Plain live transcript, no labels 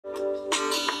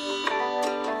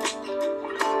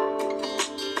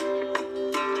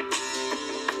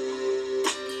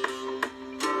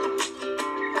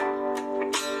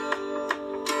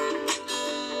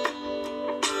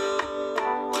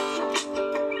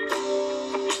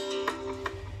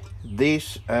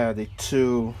these are the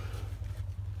two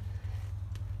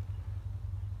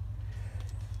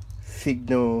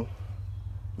Fignomenal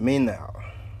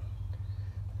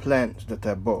plants that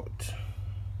I bought.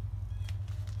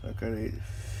 Look at it,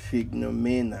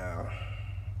 Fignomenal.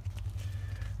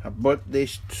 I bought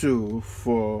these two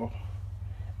for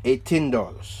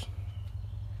 $18.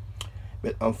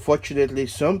 But unfortunately,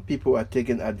 some people are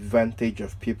taking advantage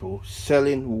of people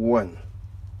selling one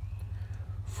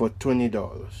for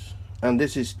 $20. And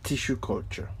this is tissue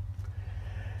culture.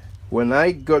 When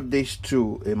I got these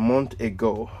two a month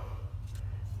ago,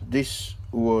 this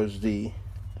was the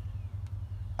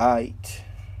height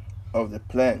of the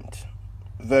plant,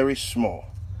 very small.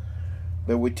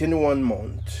 But within 1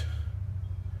 month,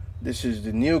 this is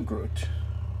the new growth.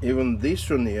 Even this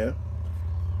one here,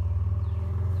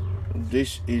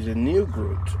 this is a new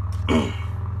growth.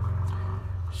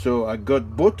 So I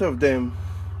got both of them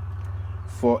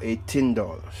for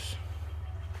 $18.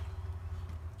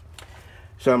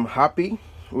 So I'm happy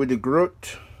with the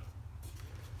growth.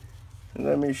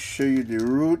 Let me show you the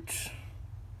roots,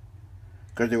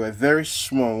 because they were very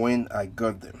small when I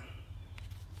got them.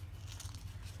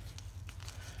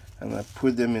 And I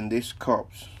put them in these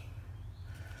cups.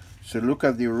 So look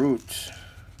at the roots.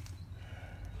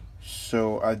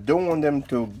 So I don't want them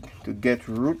to get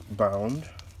root bound.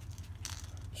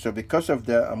 So because of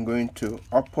that, I'm going to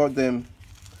uproot them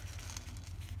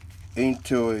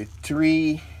into a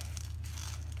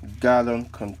 3-gallon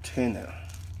container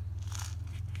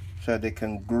so they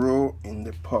can grow in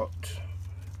the pot.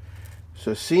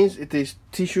 So since it is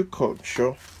tissue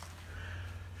culture,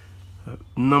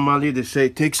 normally they say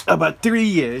it takes about 3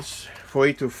 years for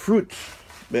it to fruit,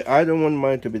 but I don't want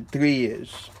mine to be 3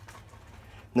 years.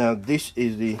 Now this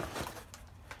is the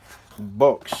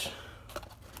box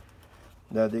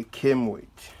that they came with.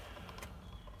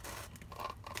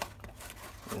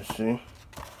 You see,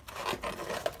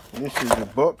 this is the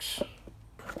box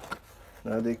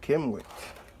that they came with.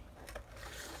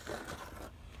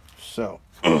 So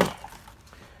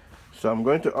I'm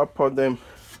going to uproot them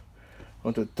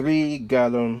onto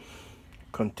 3-gallon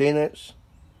containers,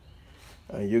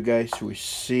 and you guys will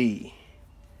see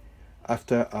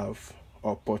after I've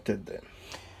uprooted them.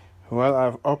 Well,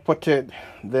 I've uprooted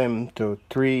them to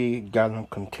 3-gallon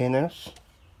containers.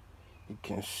 You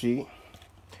can see.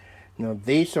 Now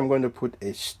this, I'm going to put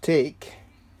a stake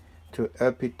to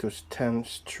help it to stand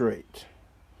straight.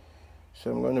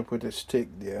 So I'm going to put a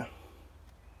stake there.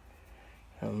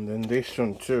 And then this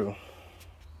one too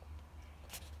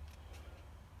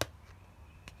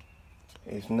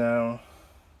is now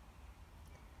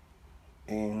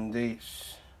in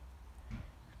this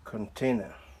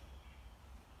container.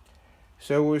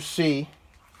 So we'll see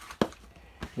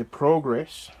the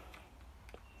progress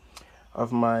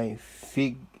of my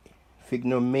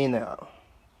Fignomenal.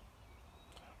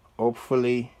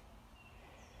 Hopefully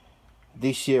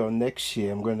this year or next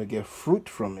year I'm going to get fruit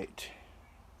from it.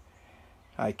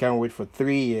 I can't wait for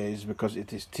 3 years because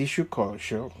it is tissue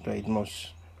culture, but it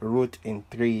must root in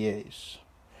 3 years.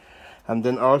 And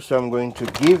then also I'm going to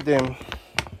give them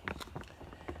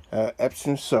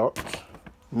Epsom salt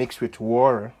mixed with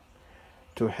water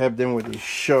to help them with the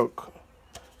shock,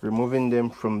 removing them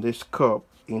from this cup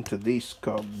into this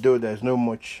cup. Though there's no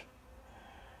much,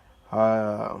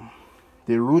 the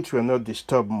roots were not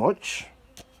disturbed much,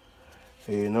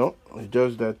 you know. It's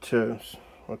just that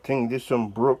I think this one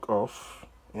broke off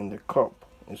in the cup.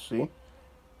 You see,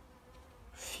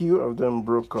 few of them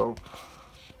broke off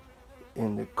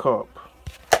in the cup.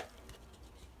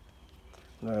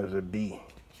 There's a bee.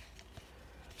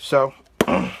 So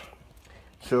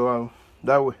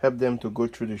that will help them to go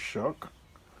through the shock,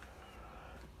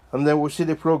 and then we'll see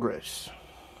the progress.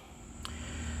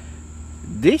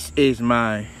 This is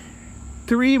my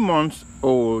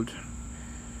 3-month-old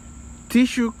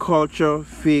tissue culture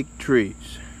fig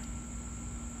trees,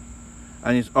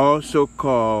 and it's also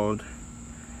called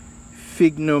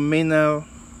Fignomenal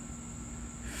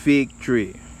fig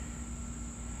tree.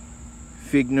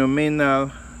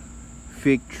 Fignomenal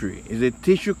fig tree is a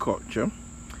tissue culture,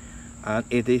 and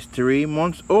it is 3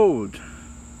 months old.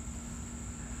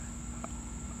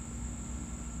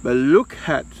 But look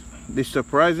at the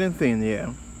surprising thing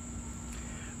here.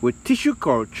 With tissue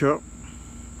culture,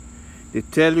 they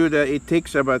tell you that it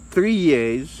takes about 3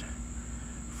 years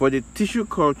for the tissue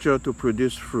culture to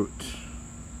produce fruit.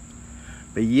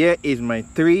 But here is my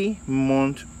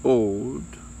 3-month-old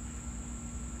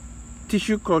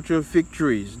tissue culture fig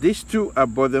trees. These two, I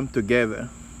bought them together.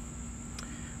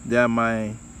 They are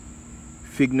my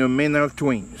Fignomenal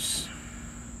twins.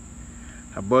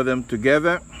 I bought them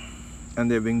together and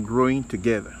they've been growing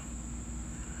together.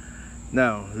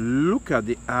 Now look at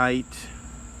the height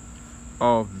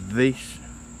of this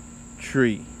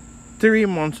tree. 3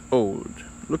 months old.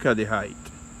 Look at the height.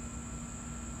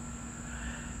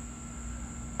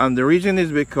 And the reason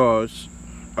is because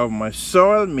of my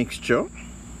soil mixture.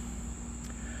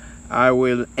 I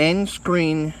will end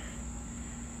screen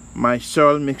my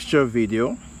soil mixture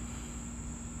video,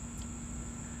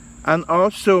 and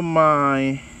also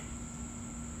my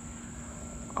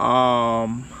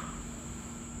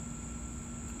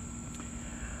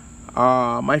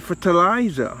my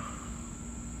fertilizer,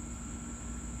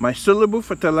 my soluble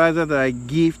fertilizer that I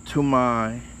give to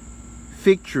my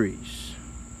fig trees.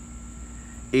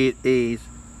 It is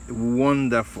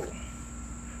wonderful,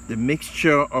 the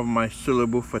mixture of my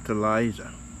soluble fertilizer.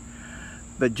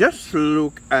 But just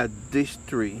look at this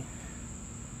tree.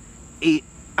 It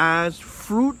has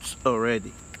fruits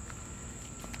already.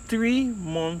 3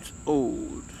 months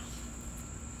old.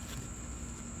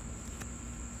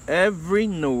 Every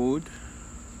node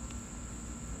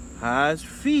has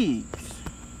figs.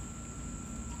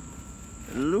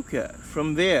 Look at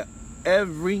from there,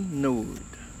 every node.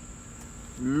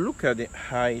 Look at the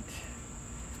height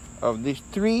of this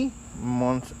 3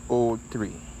 months old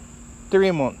tree.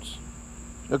 3 months.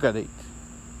 Look at it.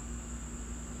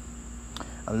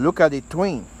 And look at the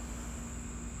twin.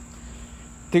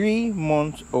 3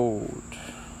 months old.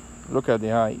 Look at the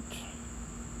height.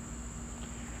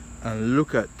 And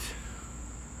look at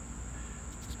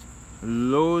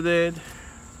loaded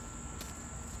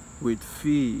with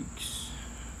figs.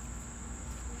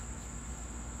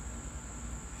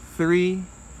 3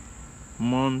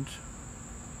 months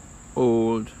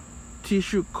old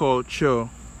tissue culture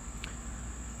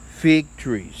fig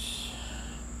trees.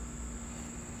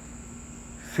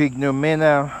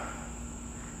 Fignomenal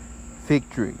fig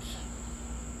trees.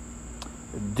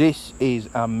 This is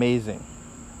amazing.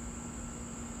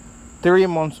 3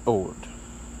 months old,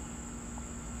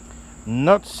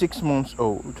 not 6 months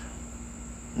old,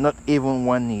 not even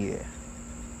 1 year,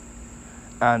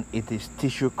 and it is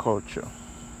tissue culture.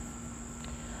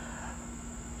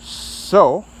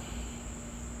 So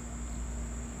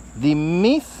the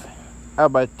myth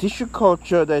about tissue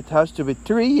culture that it has to be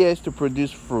 3 years to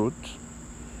produce fruit,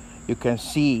 you can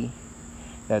see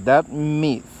that that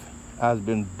myth has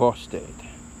been busted.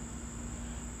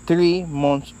 3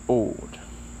 months old.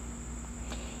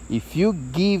 If you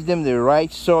give them the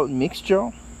right salt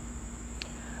mixture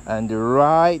and the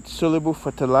right soluble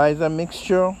fertilizer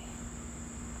mixture,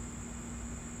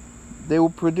 they will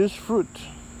produce fruit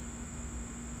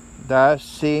that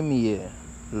same year,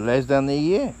 less than a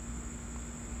year.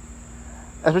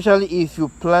 Especially if you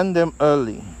plant them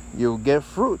early, you'll get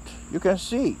fruit. You can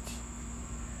see it.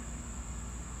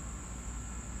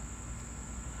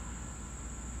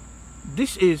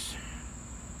 This is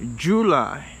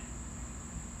July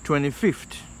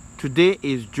 25th. Today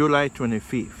is July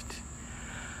 25th.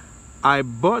 I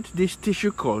bought this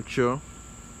tissue culture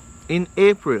in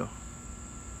April.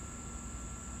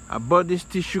 I bought this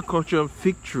tissue culture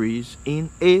fig trees in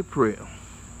April.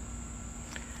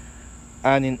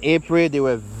 And in April they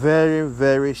were very,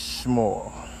 very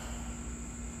small.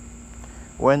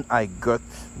 When I got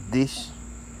these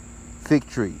fig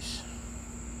trees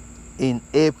in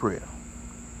April,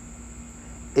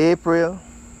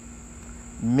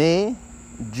 May,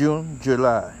 June,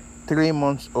 July, 3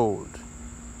 months old,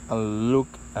 and look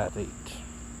at it.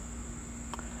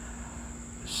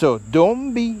 So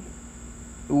don't be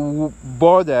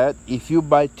bothered if you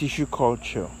buy tissue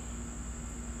culture.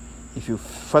 If you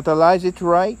fertilize it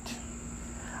right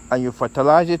and you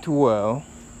fertilize it well,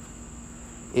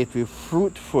 it will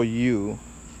fruit for you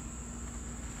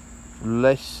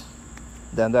less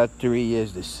than that 3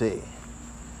 years, they say.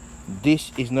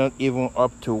 This is not even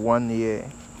up to 1 year.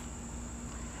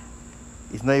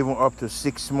 It's not even up to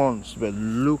 6 months, but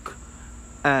look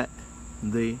at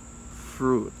the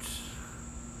fruits.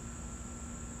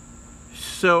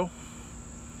 So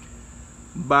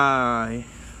by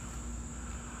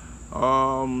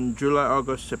July,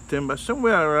 August, September,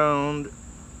 somewhere around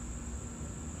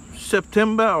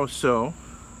September or so,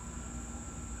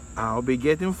 I'll be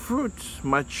getting fruits,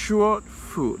 matured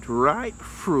fruit, ripe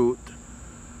fruit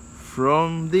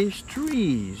from these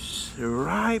trees.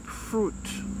 Ripe fruit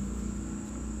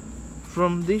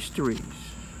from these trees.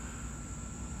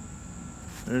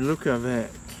 And look at that.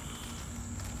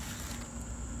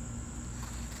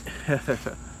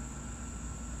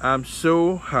 I'm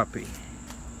so happy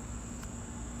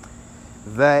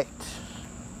that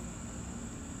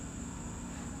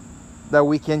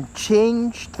we can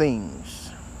change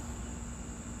things.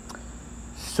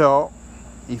 So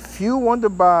if you want to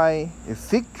buy a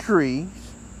fig tree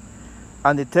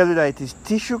and they tell you that it is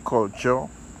tissue culture,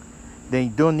 then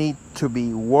you don't need to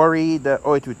be worried that,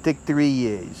 oh, it will take 3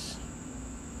 years.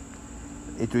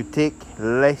 It will take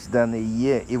less than a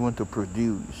year even to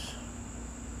produce.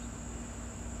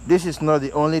 This is not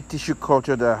the only tissue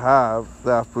culture that I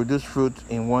have produced fruit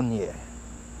in 1 year.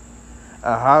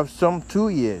 I have some 2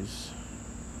 years,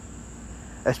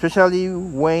 especially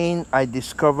when I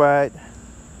discovered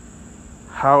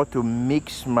how to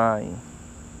mix my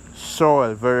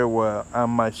soil very well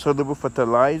and my soluble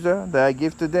fertilizer that I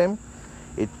give to them.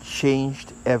 It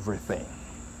changed everything.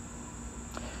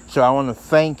 So I want to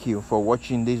thank you for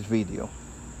watching this video.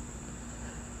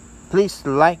 Please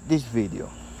like this video,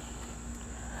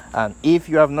 and if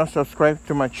you have not subscribed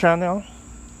to my channel,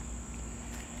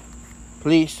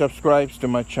 please subscribe to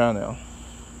my channel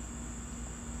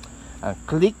and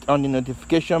click on the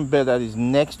notification bell that is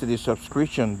next to the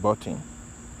subscription button,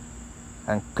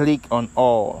 and click on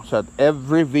all so that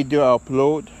every video I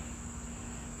upload,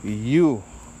 you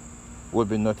will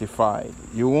be notified.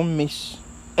 You won't miss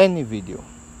any video.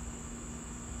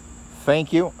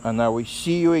 Thank you, and I will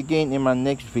see you again in my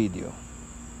next video.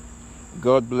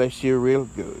 God bless you real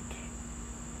good.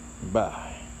 Bye.